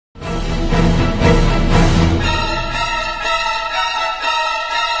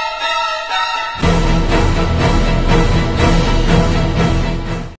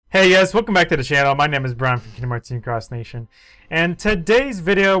Hey guys, welcome back to the channel. My name is Brian from Kingdom Hearts Team Cross Nation. And today's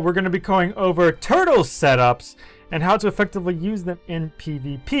video, we're going to be going over turtle setups and how to effectively use them in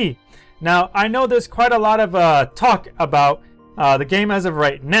PvP. Now, I know there's quite a lot of talk about the game as of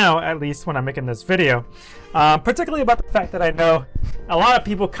right now, at least when I'm making this video. Particularly about the fact that I know a lot of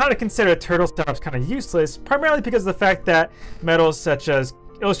people kind of consider turtle setups kind of useless, primarily because of the fact that medals such as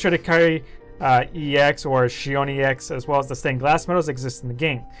Illustrated Kari EX or Shion EX, as well as the stained glass medals, exist in the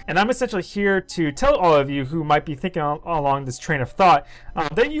game. And I'm essentially here to tell all of you who might be thinking along this train of thought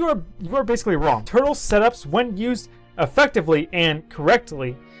that you are basically wrong. Turtle setups, when used effectively and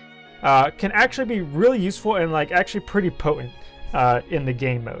correctly, can actually be really useful and actually pretty potent in the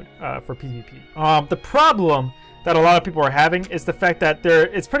game mode for PvP. The problem that a lot of people are having is the fact that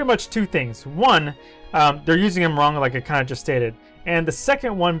it's pretty much two things. One, they're using them wrong, like I kind of just stated. And the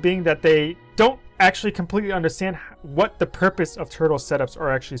second one being that they don't actually completely understand what the purpose of turtle setups are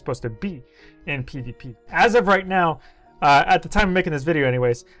actually supposed to be in PvP. As of right now, at the time of making this video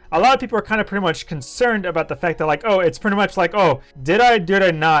anyways, a lot of people are kind of pretty much concerned about the fact that oh, it's pretty much oh, did I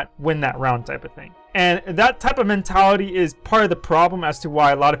not win that round type of thing. And that type of mentality is part of the problem as to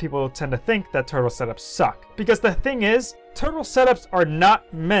why a lot of people tend to think that turtle setups suck. Because the thing is, turtle setups are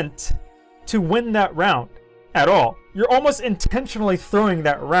not meant to win that round at all. You're almost intentionally throwing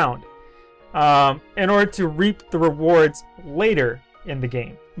that round in order to reap the rewards later in the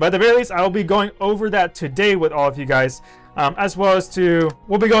game. But at the very least, I will be going over that today with all of you guys, as well as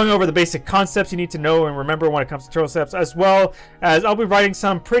we'll be going over the basic concepts you need to know and remember when it comes to turtle setups, as well as I'll be writing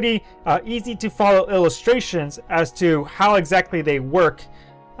some pretty easy to follow illustrations as to how exactly they work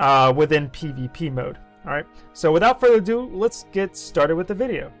within PvP mode. Alright, so without further ado, let's get started with the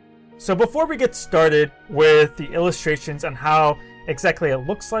video. So before we get started with the illustrations and how exactly it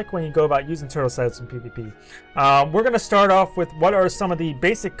looks like when you go about using turtle setups in PvP, we're going to start off with what are some of the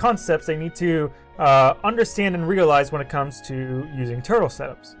basic concepts they need to understand and realize when it comes to using turtle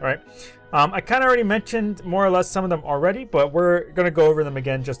setups. Right? I kind of already mentioned more or less some of them already, but we're going to go over them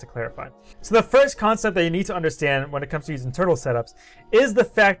again just to clarify. So the first concept that you need to understand when it comes to using turtle setups is the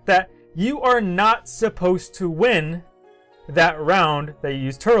fact that you are not supposed to win that round that you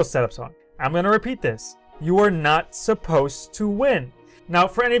use turtle setups on. I'm going to repeat this. You are not supposed to win. Now,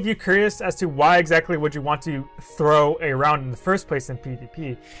 for any of you curious as to why exactly would you want to throw a round in the first place in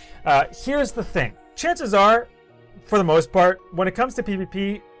PvP, here's the thing. Chances are, for the most part, when it comes to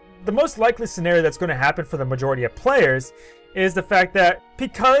PvP, the most likely scenario that's going to happen for the majority of players is the fact that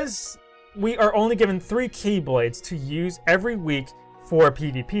because we are only given 3 Keyblades to use every week for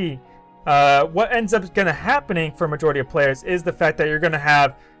PvP, what ends up going to happening for a majority of players is the fact that you're going to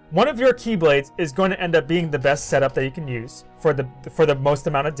have one of your Keyblades is going to end up being the best setup that you can use for the most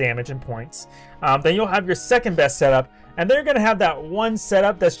amount of damage and points. Then you'll have your second best setup, and then you're going to have that one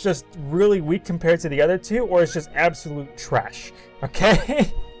setup that's just really weak compared to the other two, or it's just absolute trash.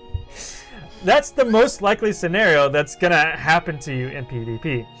 Okay? That's the most likely scenario that's going to happen to you in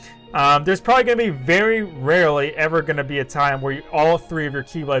PvP. There's probably going to be very rarely ever going to be a time where all 3 of your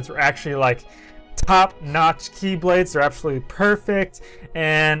Keyblades are actually top-notch Keyblades. They're absolutely perfect,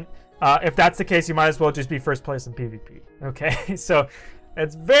 and if that's the case, you might as well just be first place in PvP. Okay, so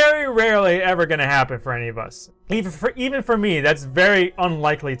it's very rarely ever going to happen for any of us. Even for me, that's very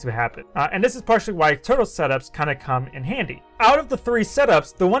unlikely to happen. And this is partially why turtle setups kind of come in handy. Out of the 3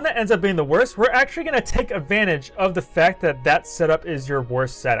 setups, the one that ends up being the worst, we're actually going to take advantage of the fact that that setup is your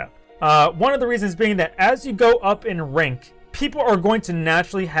worst setup. One of the reasons being that as you go up in rank, people are going to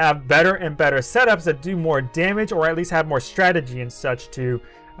naturally have better and better setups that do more damage, or at least have more strategy and such to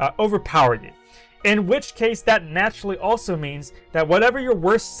overpower you. In which case, that naturally also means that whatever your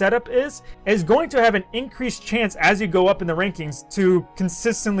worst setup is going to have an increased chance as you go up in the rankings to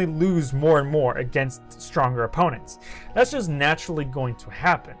consistently lose more and more against stronger opponents. That's just naturally going to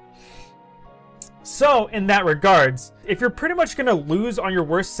happen. So, in that regards, if you're pretty much going to lose on your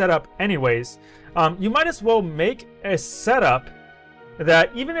worst setup anyways, you might as well make a setup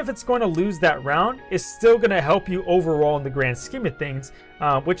that, even if it's going to lose that round, is still going to help you overall in the grand scheme of things,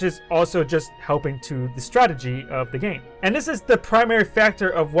 which is also just helping to the strategy of the game. And this is the primary factor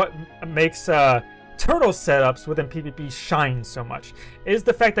of what makes turtle setups within PvP shine so much, is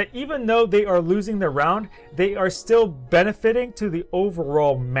the fact that even though they are losing the round, they are still benefiting to the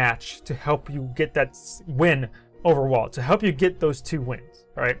overall match to help you get that win overall, to help you get those 2 wins.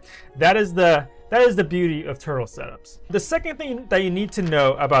 All right, that is the beauty of turtle setups. The second thing that you need to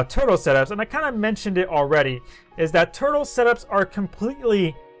know about turtle setups, and I kind of mentioned it already, is that turtle setups are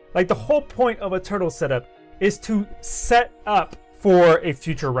completely, the whole point of a turtle setup is to set up for a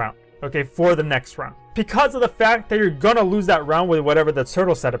future round. okay, for the next round. Because of the fact that you're gonna lose that round with whatever the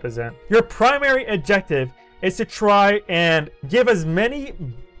turtle setup is in, your primary objective is to try and give as many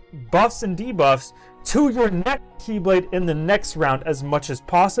buffs and debuffs to your next Keyblade in the next round as much as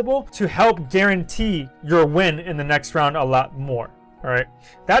possible to help guarantee your win in the next round a lot more. All right,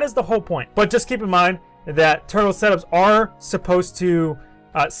 that is the whole point. But just keep in mind that turtle setups are supposed to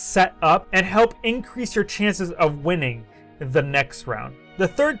set up and help increase your chances of winning the next round. The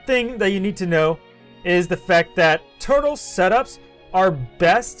third thing that you need to know is the fact that turtle setups are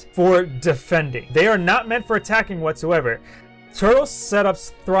best for defending. They are not meant for attacking whatsoever. Turtle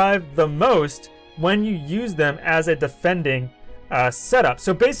setups thrive the most when you use them as a defending setup.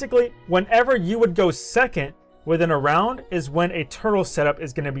 So basically, whenever you would go second within a round is when a turtle setup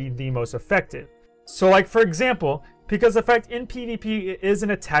is going to be the most effective. So like for example, because the fact in PvP it is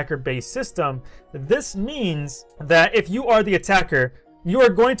an attacker-based system, this means that if you are the attacker, you are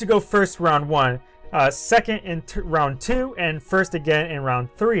going to go first round 1, second in round 2, and first again in round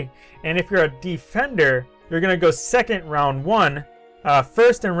 3. And if you're a defender, you're going to go second round 1,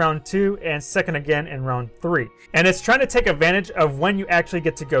 first in round 2, and second again in round 3. And it's trying to take advantage of when you actually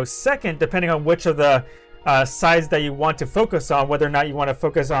get to go second, depending on which of the sides that you want to focus on, whether or not you want to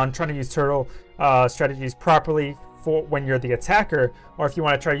focus on trying to use turtle strategies properly for when you're the attacker, or if you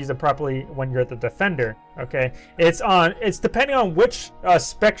want to try to use it properly when you're the defender. Okay, it's depending on which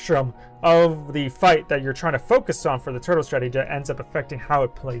spectrum of the fight that you're trying to focus on for the turtle strategy that ends up affecting how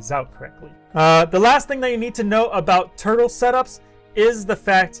it plays out correctly. The last thing that you need to know about turtle setups is the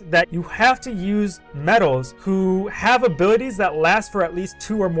fact that you have to use medals who have abilities that last for at least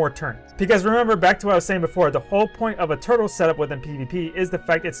 2 or more turns. Because remember, back to what I was saying before, the whole point of a turtle setup within PvP is the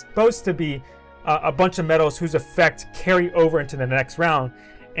fact it's supposed to be a bunch of medals whose effect carry over into the next round.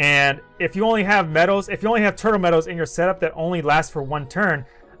 And if you only have medals, if you only have turtle medals in your setup that only last for 1 turn,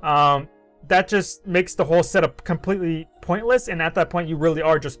 that just makes the whole setup completely pointless, and at that point you really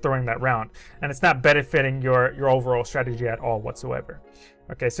are just throwing that round, and it's not benefiting your overall strategy at all whatsoever.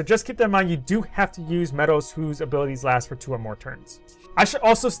 Okay, so just keep that in mind. You do have to use medals whose abilities last for 2 or more turns. I should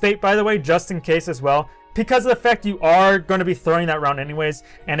also state, by the way, just in case as well, because of the fact you are going to be throwing that round anyways,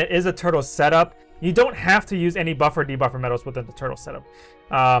 and it is a turtle setup, you don't have to use any buffer debuffer medals within the turtle setup.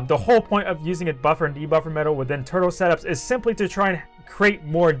 The whole point of using a buffer and debuffer medal within turtle setups is simply to try and create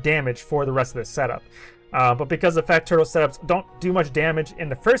more damage for the rest of the setup. But because of the fact turtle setups don't do much damage in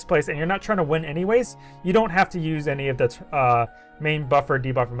the first place, and you're not trying to win anyways, you don't have to use any of the main buffer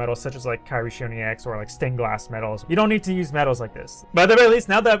debuffer medals, such as like Kairi Shioni X or like stained glass medals. You don't need to use medals like this. But at the very least,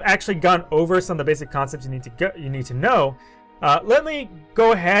 now that I've actually gone over some of the basic concepts you need to know, let me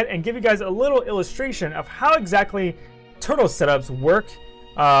go ahead and give you guys a little illustration of how exactly turtle setups work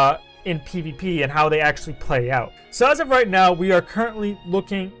in PvP and how they actually play out. So as of right now, we are currently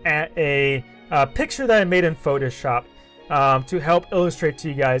looking at a picture that I made in Photoshop to help illustrate to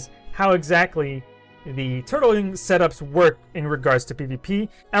you guys how exactly the turtling setups work in regards to PvP.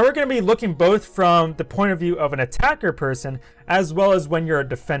 And we're going to be looking both from the point of view of an attacker person as well as when you're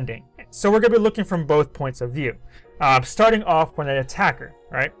defending. So we're going to be looking from both points of view, starting off when an attacker,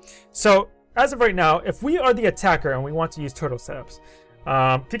 right? So as of right now, if we are the attacker and we want to use turtle setups,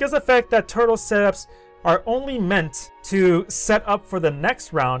 because of the fact that turtle setups are only meant to set up for the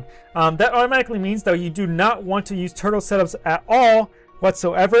next round, that automatically means that you do not want to use turtle setups at all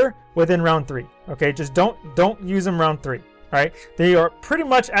whatsoever within round 3. Okay, just don't use them round 3. Right? They are pretty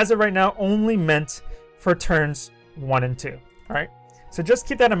much, as of right now, only meant for turns 1 and 2. All right, so just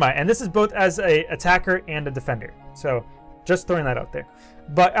keep that in mind. And this is both as a attacker and a defender. So just throwing that out there.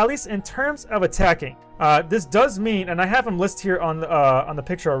 But at least in terms of attacking, this does mean, and I have them listed here on the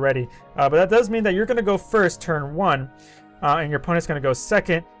picture already, but that does mean that you're going to go first turn 1, and your opponent's going to go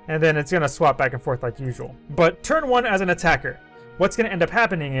second, and then it's going to swap back and forth like usual. But turn 1 as an attacker, what's going to end up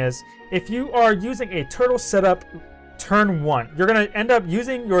happening is, if you are using a turtle setup turn 1, you're going to end up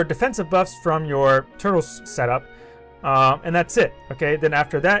using your defensive buffs from your turtle setup, and that's it. Okay, then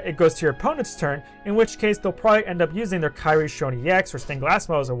after that it goes to your opponent's turn, in which case they'll probably end up using their Kairi Shioni X or stained glass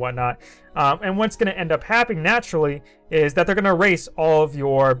models or whatnot, and what's going to end up happening naturally is that they're going to erase all of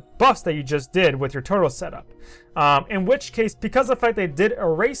your buffs that you just did with your turtle setup, in which case, because of the fact they did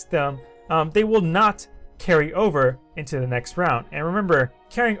erase them, they will not carry over into the next round. And remember,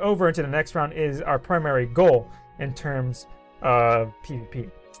 carrying over into the next round is our primary goal in terms of PvP.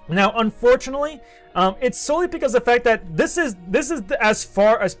 Now, unfortunately, it's solely because of the fact that this is as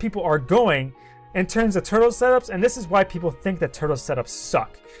far as people are going in terms of turtle setups, and this is why people think that turtle setups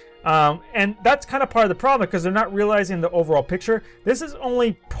suck. And that's kind of part of the problem because they're not realizing the overall picture. This is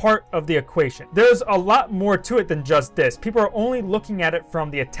only part of the equation. There's a lot more to it than just this. People are only looking at it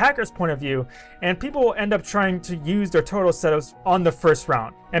from the attacker's point of view, and people will end up trying to use their turtle setups on the first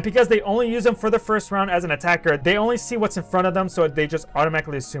round. And because they only use them for the first round as an attacker, they only see what's in front of them, so they just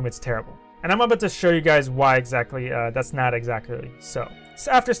automatically assume it's terrible. And I'm about to show you guys why exactly that's not exactly so.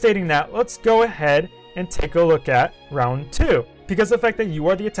 So after stating that, let's go ahead and take a look at round 2. Because of the fact that you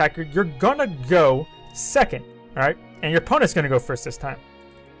are the attacker, you're gonna go second, all right? And your opponent's gonna go first this time.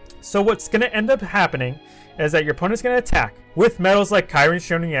 So what's gonna end up happening is that your opponent's gonna attack with medals like Kyrie and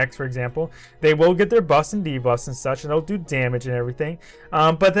Shoni X, for example. They will get their buffs and debuffs and such, and they'll do damage and everything.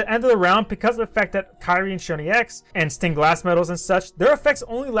 But at the end of the round, because of the fact that Kyrie and Shoni X and stained glass medals and such, their effects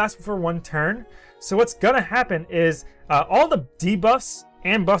only last for 1 turn. So what's gonna happen is all the debuffs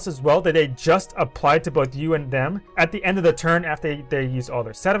and buffs as well that they just applied to both you and them at the end of the turn after they use all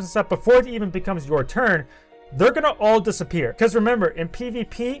their setups and stuff, before it even becomes your turn, they're gonna all disappear. Because remember, in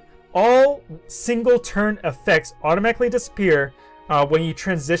PvP, all single turn effects automatically disappear when you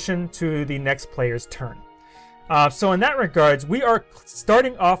transition to the next player's turn. So in that regards, we are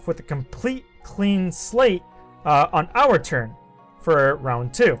starting off with a complete clean slate on our turn for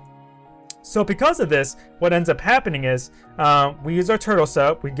round 2. So because of this, what ends up happening is we use our turtle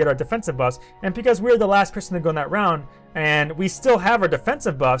setup, we get our defensive buffs, and because we're the last person to go in that round, and we still have our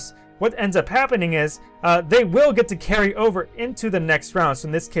defensive buffs, what ends up happening is they will get to carry over into the next round, so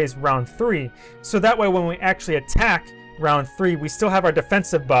in this case round 3. So that way when we actually attack round 3, we still have our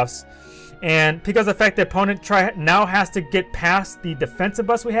defensive buffs, and because of the fact the opponent now has to get past the defensive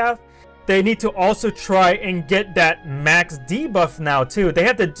buffs we have, they need to also try and get that max debuff now too. They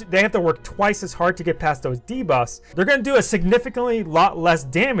have to work twice as hard to get past those debuffs. They're going to do a significantly lot less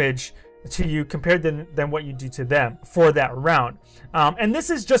damage to you compared than what you do to them for that round. And this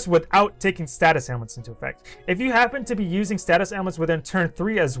is just without taking status ailments into effect. If you happen to be using status ailments within turn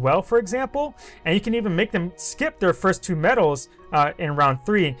 3 as well, for example, and you can even make them skip their first 2 medals in round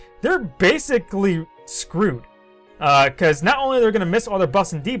 3, they're basically screwed. Because not only they're going to miss all their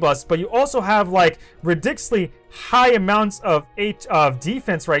buffs and debuffs, but you also have like ridiculously high amounts of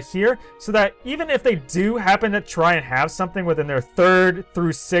defense right here, so that even if they do happen to try and have something within their 3rd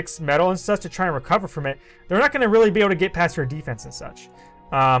through 6th medal and such to try and recover from it, they're not going to really be able to get past your defense and such.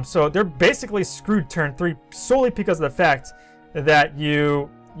 So they're basically screwed turn 3 solely because of the fact that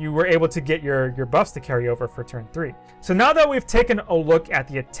you were able to get your buffs to carry over for turn 3. So now that we've taken a look at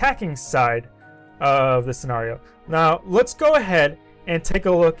the attacking side of the scenario, now let's go ahead and take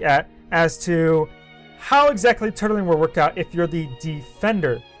a look at as to how exactly turtling will work out if you're the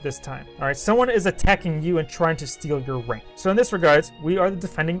defender this time. All right, someone is attacking you and trying to steal your rank. So in this regards, we are the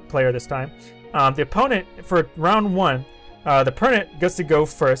defending player this time. The opponent for round 1, the opponent gets to go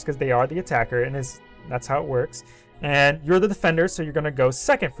first because they are the attacker, and that's how it works. And you're the defender, so you're going to go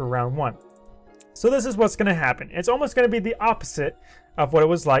second for round 1. So this is what's going to happen. It's almost going to be the opposite of what it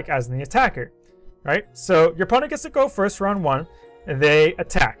was like as the attacker. Right, so your opponent gets to go first round 1, and they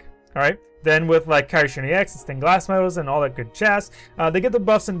attack. All right, then with like Kyrie Shoni X and stained glass medals and all that good jazz, they get the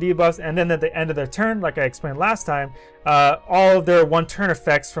buffs and debuffs, and then at the end of their turn, like I explained last time, all of their 1-turn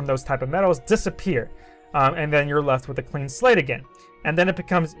effects from those type of medals disappear, and then you're left with a clean slate again. And then it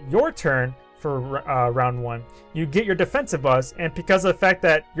becomes your turn for round 1. You get your defensive buffs, and because of the fact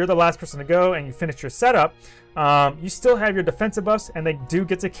that you're the last person to go and you finish your setup, you still have your defensive buffs, and they do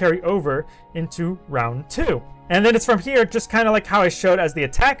get to carry over into round 2. And then it's from here, just kind of like how I showed as the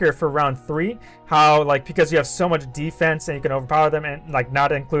attacker for round 3, how like because you have so much defense and you can overpower them, and like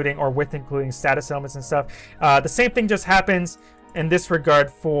not including or with including status elements and stuff, the same thing just happens in this regard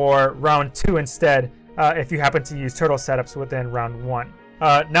for round 2 instead, if you happen to use turtle setups within round 1.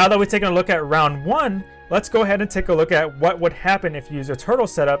 Now that we've taken a look at round 1, let's go ahead and take a look at what would happen if you use a turtle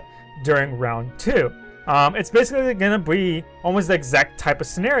setup during round 2. It's basically going to be almost the exact type of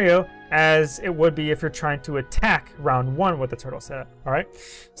scenario as it would be if you're trying to attack round 1 with the turtle setup. All right.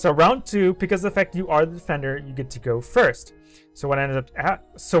 So round 2, because of the fact you are the defender, you get to go first. So what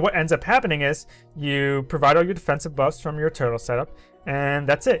ends up happening is you provide all your defensive buffs from your turtle setup, and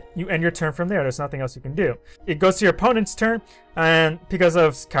that's it. You end your turn from there. There's nothing else you can do. It goes to your opponent's turn, and because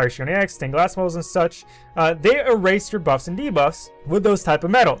of Kyrie Shoni X, stained glass medals and such, they erase your buffs and debuffs with those type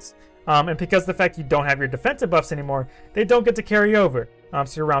of medals. And because of the fact you don't have your defensive buffs anymore, they don't get to carry over.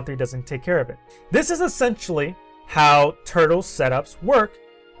 So your round 3 doesn't take care of it. This is essentially how turtle setups work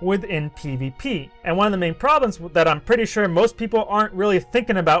within PvP. And one of the main problems that I'm pretty sure most people aren't really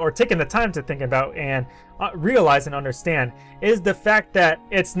thinking about or taking the time to think about and realize and understand is the fact that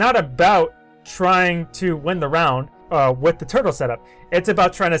it's not about trying to win the round. with the turtle setup. It's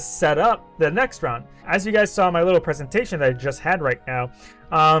about trying to set up the next round. As you guys saw in my little presentation that I just had right now,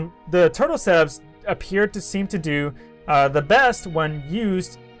 the turtle setups appear to seem to do the best when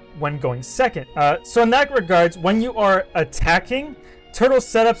used when going second. So in that regards, when you are attacking, turtle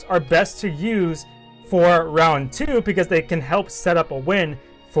setups are best to use for round 2 because they can help set up a win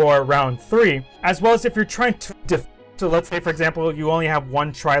for round 3, as well as if you're trying to so let's say, for example, you only have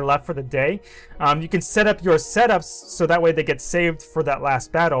one try left for the day. You can set up your setups so that way they get saved for that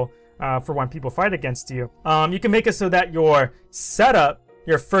last battle for when people fight against you. You can make it so that your setup,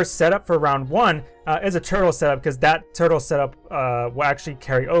 your first setup for round 1 is a turtle setup, because that turtle setup will actually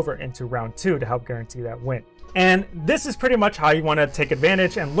carry over into round 2 to help guarantee that win. And this is pretty much how you want to take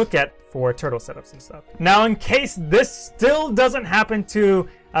advantage and look at for turtle setups and stuff. Now, in case this still doesn't happen to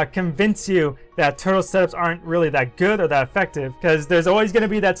convince you that turtle setups aren't really that good or that effective, because there's always going to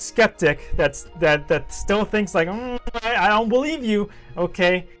be that skeptic that still thinks like, I don't believe you,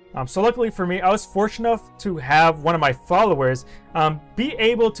 okay? So luckily for me, I was fortunate enough to have one of my followers be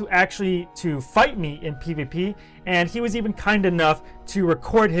able to actually fight me in PvP, and he was even kind enough to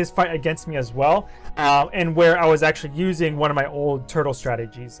record his fight against me as well, and where I was actually using one of my old turtle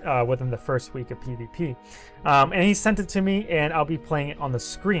strategies within the first week of PvP. And he sent it to me, and I'll be playing it on the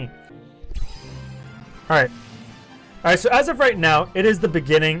screen. Alright, so as of right now, it is the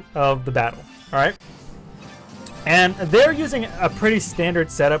beginning of the battle, alright? And they're using a pretty standard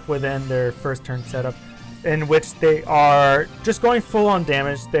setup within their first turn setup, in which they are just going full on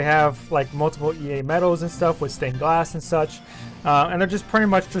damage. They have like multiple EA medals and stuff with stained glass and such, and they're just pretty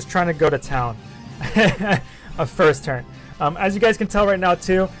much just trying to go to town a first turn. As you guys can tell right now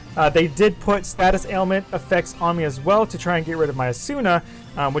too, they did put status ailment effects on me as well to try and get rid of my Asuna,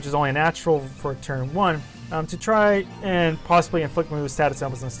 which is only natural for turn 1, to try and possibly inflict me with status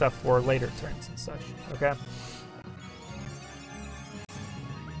ailments and stuff for later turns and such, okay?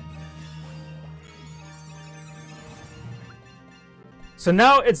 So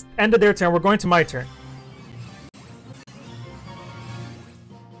now it's end of their turn. We're going to my turn.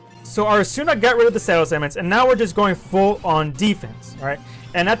 So our Asuna got rid of the status ailments, and now we're just going full on defense, all right?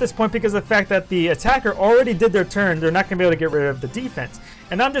 And at this point, because of the fact that the attacker already did their turn, they're not going to be able to get rid of the defense.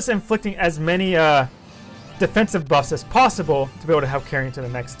 And I'm just inflicting as many defensive buffs as possible to be able to help carry into the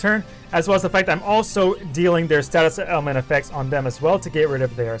next turn, as well as the fact that I'm also dealing their status ailment effects on them as well to get rid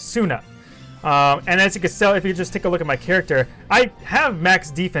of their Asuna. And as you can tell, if you just take a look at my character, I have max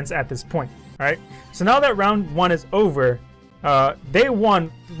defense at this point, alright? So now that round 1 is over, they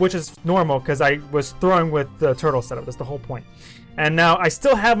won, which is normal because I was throwing with the turtle setup. That's the whole point. And now I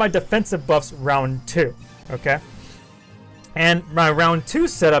still have my defensive buffs round 2, okay? And my round 2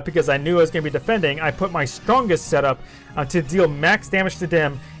 setup, because I knew I was going to be defending, I put my strongest setup to deal max damage to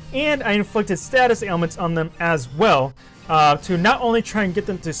them, and I inflicted status ailments on them as well, to not only try and get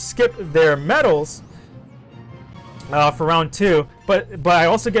them to skip their medals for round 2, but I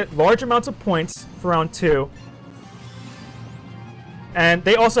also get large amounts of points for round 2, and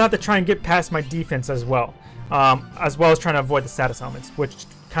they also have to try and get past my defense as well as trying to avoid the status ailments, which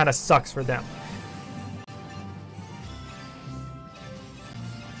kind of sucks for them.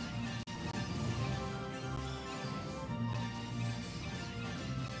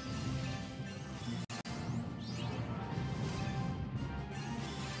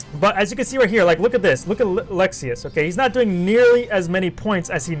 But as you can see right here, like, look at this. Look at Lexius, okay? He's not doing nearly as many points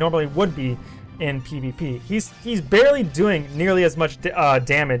as he normally would be in PvP. He's barely doing nearly as much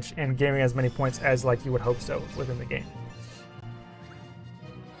damage and gaining as many points as, like, you would hope so within the game.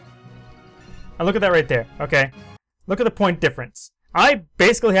 And look at that right there, okay? Look at the point difference. I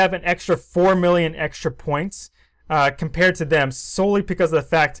basically have an extra 4 million extra points compared to them, solely because of the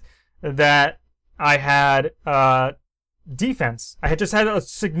fact that I had defense. I had just had a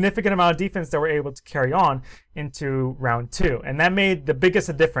significant amount of defense that were able to carry on into round 2, and that made the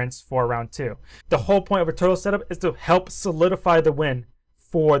biggest difference for round 2. The whole point of a turtle setup is to help solidify the win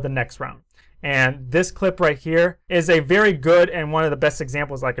for the next round. And this clip right here is a very good and one of the best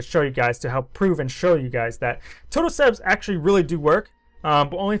examples I could show you guys to help prove and show you guys that turtle setups actually really do work,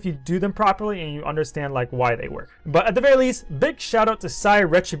 but only if you do them properly and you understand like why they work. But at the very least, big shout out to Psy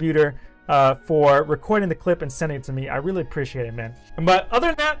Retributor for recording the clip and sending it to me. I really appreciate it, man. But other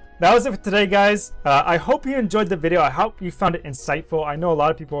than that, that was it for today, guys. I hope you enjoyed the video. I hope you found it insightful. I know a lot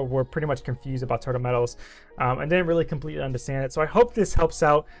of people were pretty much confused about turtle medals and didn't really completely understand it. So I hope this helps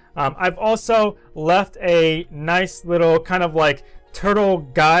out. I've also left a nice little kind of like turtle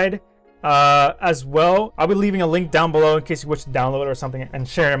guide as well. I'll be leaving a link down below in case you wish to download it or something and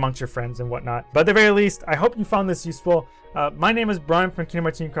share it amongst your friends and whatnot. But at the very least, I hope you found this useful. My name is Brian from Kingdom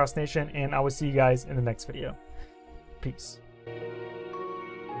Hearts Cross Nation, and I will see you guys in the next video. Peace.